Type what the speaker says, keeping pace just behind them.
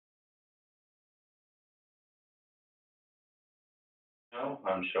Now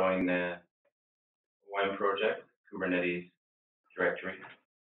I'm showing the OOM project, Kubernetes directory.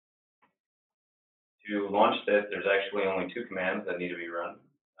 To launch this, there's actually only two commands that need to be run.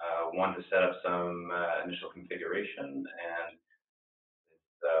 One to set up some initial configuration, and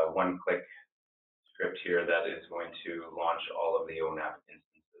one-click script here that is going to launch all of the ONAP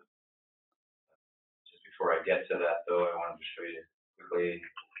instances. Just before I get to that, though, I wanted to show you quickly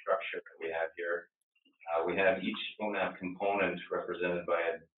the structure that we have here. We have each ONAP component represented by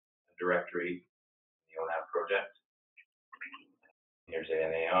a directory in the ONAP project. Here's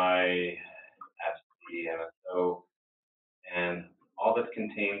ANAI, AppC, MSO, and all that's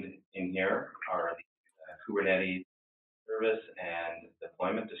contained in here are the Kubernetes service and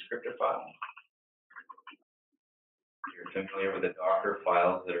deployment descriptor files. If you're familiar with the Docker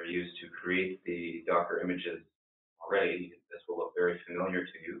files that are used to create the Docker images already, this will look very familiar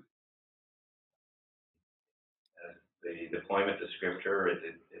to you. As the deployment descriptor,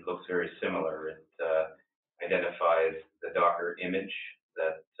 it looks very similar. It identifies the Docker image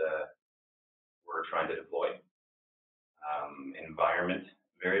that we're trying to deploy, environment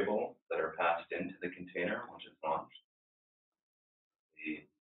variables that are passed into the container once it's launched, the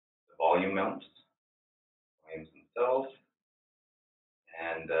volume mounts, volumes themselves,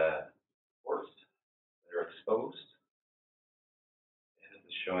 and ports that are exposed. And this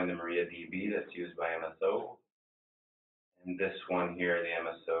is showing the MariaDB that's used by MSO. And this one here, the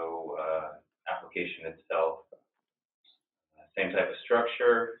MSO application itself, same type of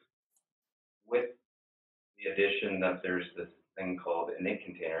structure, with the addition that there's this thing called init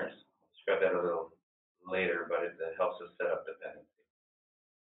containers. I'll describe that a little later, but it helps us set up dependency.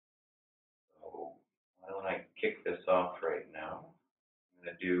 So why don't I kick this off right now? I'm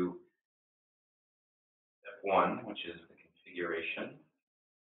going to do step one, which is the configuration of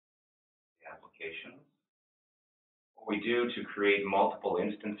the application. What we do to create multiple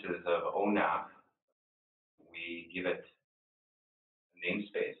instances of ONAP, we give it a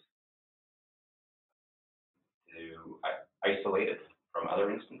namespace to isolate it from other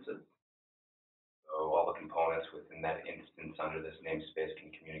instances. So all the components within that instance under this namespace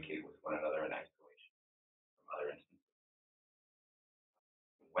can communicate with one another in isolation from other instances.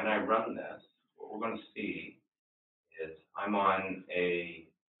 When I run this, what we're going to see is I'm on a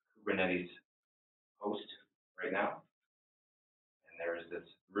Kubernetes host right now, and there's this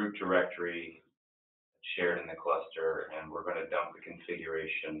root directory shared in the cluster, and we're going to dump the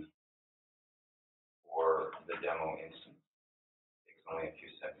configuration for the demo instance. It takes only a few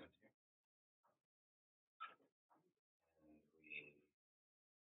seconds here. And we see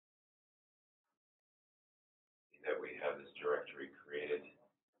that we have this directory created,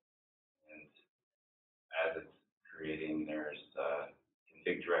 and as it's creating, there's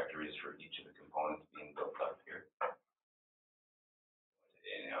config directories for each of the components being built up here.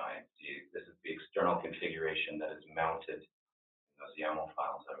 This is the external configuration that is mounted in those YAML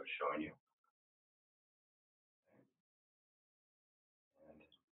files I was showing you. And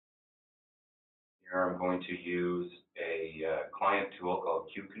here I'm going to use a client tool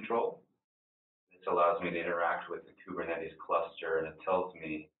called kubectl. This allows me to interact with the Kubernetes cluster, and it tells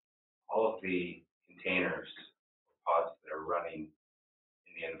me all of the containers, pods that are running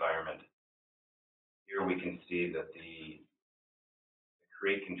in the environment. Here we can see that the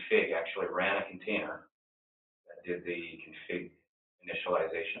create config actually ran a container that did the config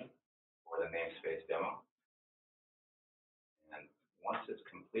initialization for the namespace demo. And once it's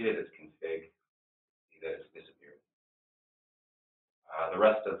completed its config, see that it's disappeared. The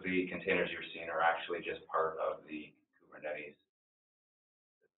rest of the containers you're seeing are actually just part of the Kubernetes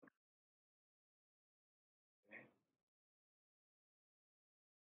system. Okay.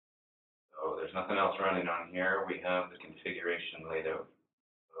 So there's nothing else running on here. We have the configuration laid out.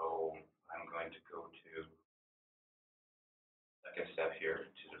 So I'm going to go to the second step here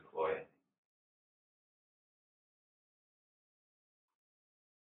to deploy it.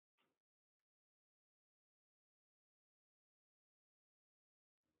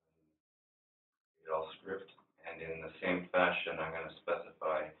 All script, and in the same fashion, I'm going to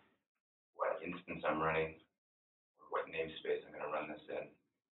specify what instance I'm running or what namespace I'm going to run this in.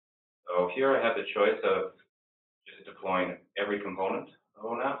 So here I have the choice of just deploying every component of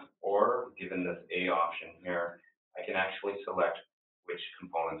ONAP, or given this A option here, I can actually select which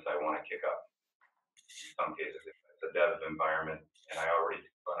components I want to kick up. In some cases, if it's a dev environment and I already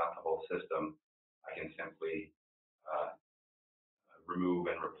spun up the whole system, I can simply remove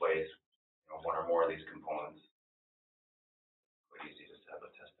and replace one or more of these components. Quite easy just to have a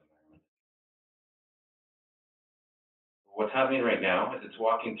test environment. What's happening right now is it's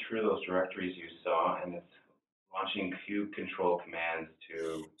walking through those directories you saw, and it's launching queue control commands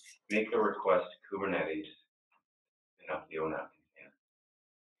to make the request to Kubernetes spin up the ONAP container.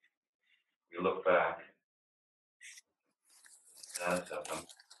 We look back, status of them,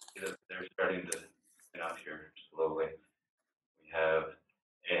 see that they're starting to spin up here slowly. We have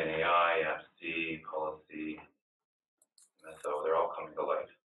ANAI, AppC, policy, so they're all coming to life.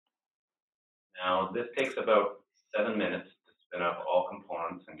 Now, this takes about 7 minutes to spin up all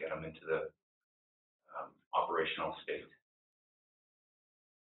components and get them into the operational state.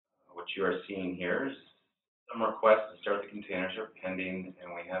 What you are seeing here is some requests to start the containers are pending,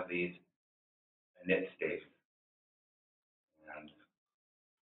 and we have these init states. And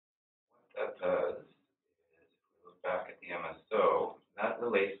what that does is, if we look back at the MSO, that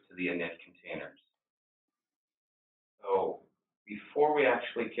relates to the init containers. So before we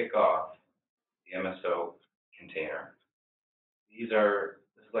actually kick off the MSO container, this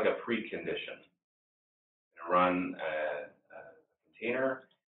is like a precondition. We're going to run a container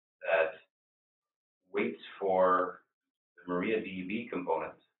that waits for the MariaDB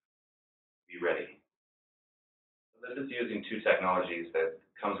component to be ready. So this is using two technologies that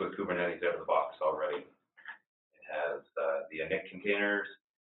comes with Kubernetes out of the box already. It has the init containers.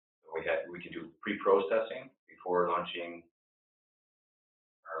 So we can do pre-processing before launching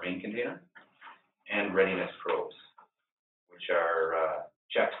our main container, and readiness probes, which are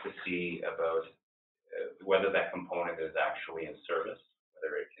checks to see about whether that component is actually in service,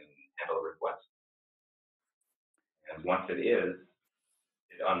 whether it can handle a request. And once it is,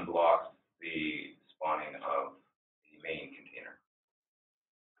 it unblocks the spawning of the main container.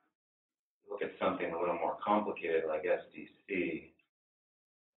 Look at something a little more complicated like SDC.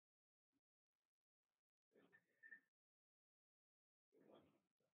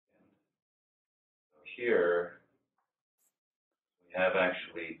 So here, we have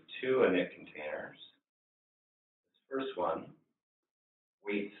actually two init containers. This first one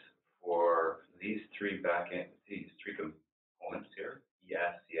waits for these three components here,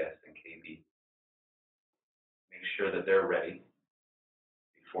 ES, CS, and KB. Make sure that they're ready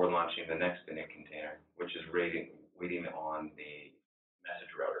before launching the next init container, which is waiting on the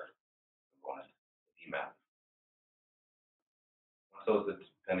message router component, the DMAP. Once those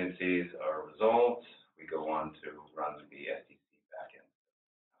dependencies are resolved, we go on to run the SDC backend.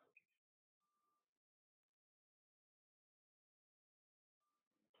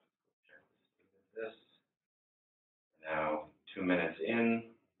 This. Now, 2 minutes in,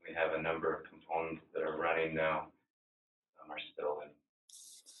 we have a number of components that are running now. Some are still in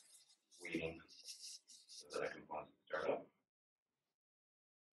waiting for the components to start up.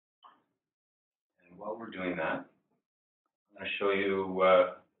 And while we're doing that, I'm going to show you,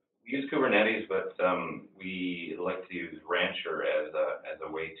 we use Kubernetes, but we like to use Rancher as a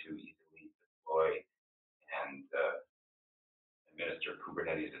way to easily deploy and administer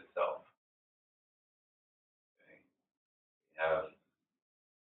Kubernetes itself. Okay. We have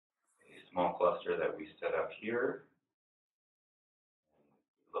a small cluster that we set up here.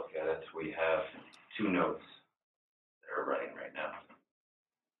 Look at it, we have 2 nodes that are running right now.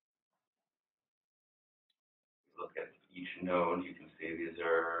 Look at each node, you can see these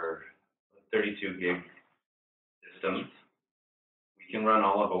are 32 gig systems. We can run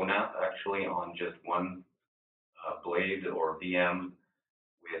all of ONAP actually on just one blade or VM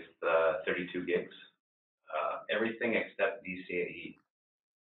with 32 gigs. Everything except DCAE.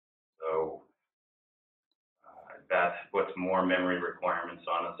 So that puts more memory requirements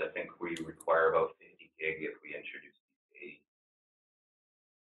on us. I think we require about 50 gig if we introduce DCAE.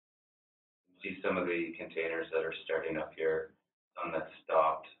 See some of the containers that are starting up here, some that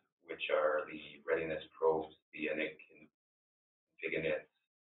stopped, which are the readiness probes, the init config inits,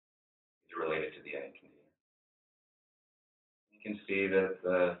 is related to the init container. You can see that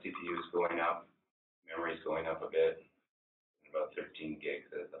the CPU is going up, memory is going up a bit, about 13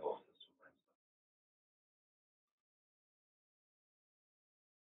 gigs as the whole system runs.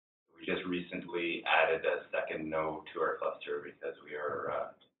 We just recently added a second node to our cluster because we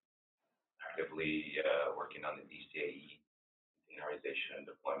are actively working on the DCAE containerization and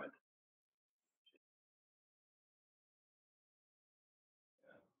deployment.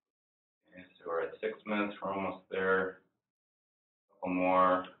 Okay, so we're at 6 minutes, we're almost there. A couple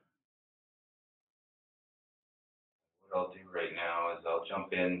more. What I'll do right now is I'll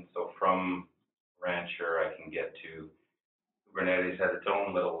jump in. So from Rancher, I can get to Kubernetes has its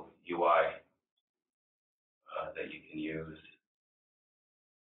own little UI that you can use.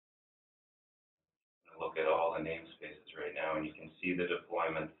 Look at all the namespaces right now, and you can see the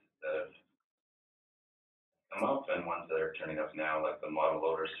deployments that have come up and ones that are turning up now, like the model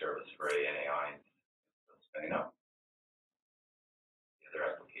loader service for ANAI. setting up. The other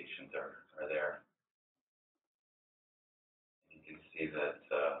applications are there. You can see that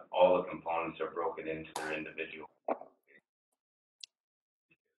all the components are broken into their individual by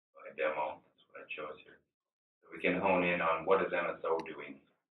demo. That's what I chose here. So we can hone in on what is MSO doing,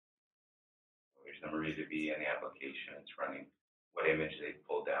 which the MariaDB and the application it's running, what image they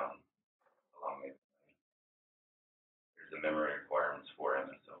pulled down along it. Here's the memory requirements for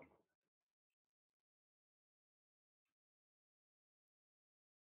MSO.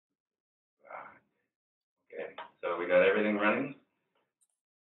 Okay, so we got everything running.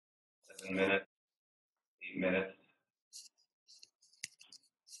 7 minutes, 8 minutes.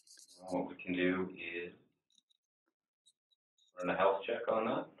 What we can do is run a health check on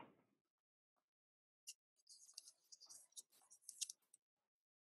that.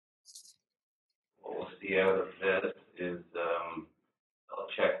 What we'll see out of this is health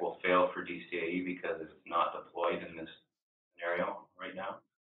check will fail for DCAE because it's not deployed in this scenario right now.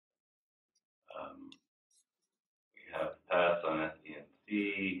 We have pass on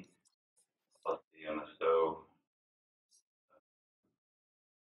SDNC plus the MSO.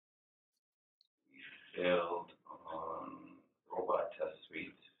 We failed on robot test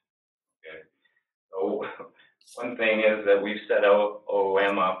suite. Okay. So one thing is that we've set out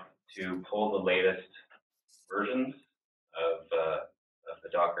OOM up to pull the latest versions of the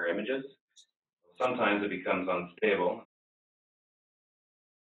Docker images. Sometimes it becomes unstable.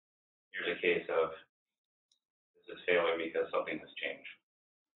 Here's a case of this is failing because something has changed.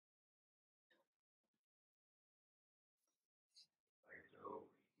 I go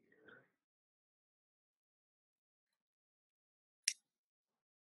here.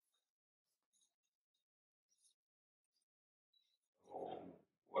 So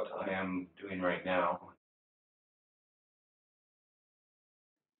what I am doing right now,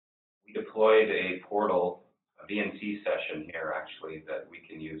 we deployed a portal, a VNC session here actually that we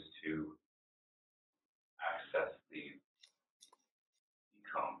can use to access the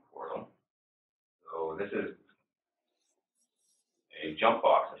ecom portal. So this is a jump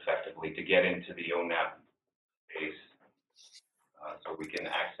box effectively to get into the ONAP base, so we can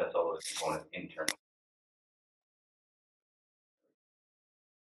access all those components internally.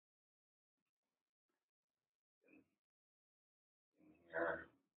 In here,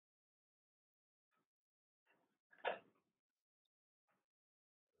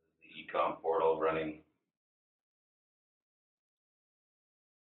 the ecom portal running.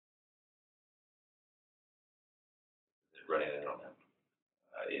 Running it on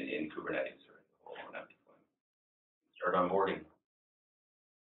in Kubernetes or the whole ONAP deployment. Start onboarding.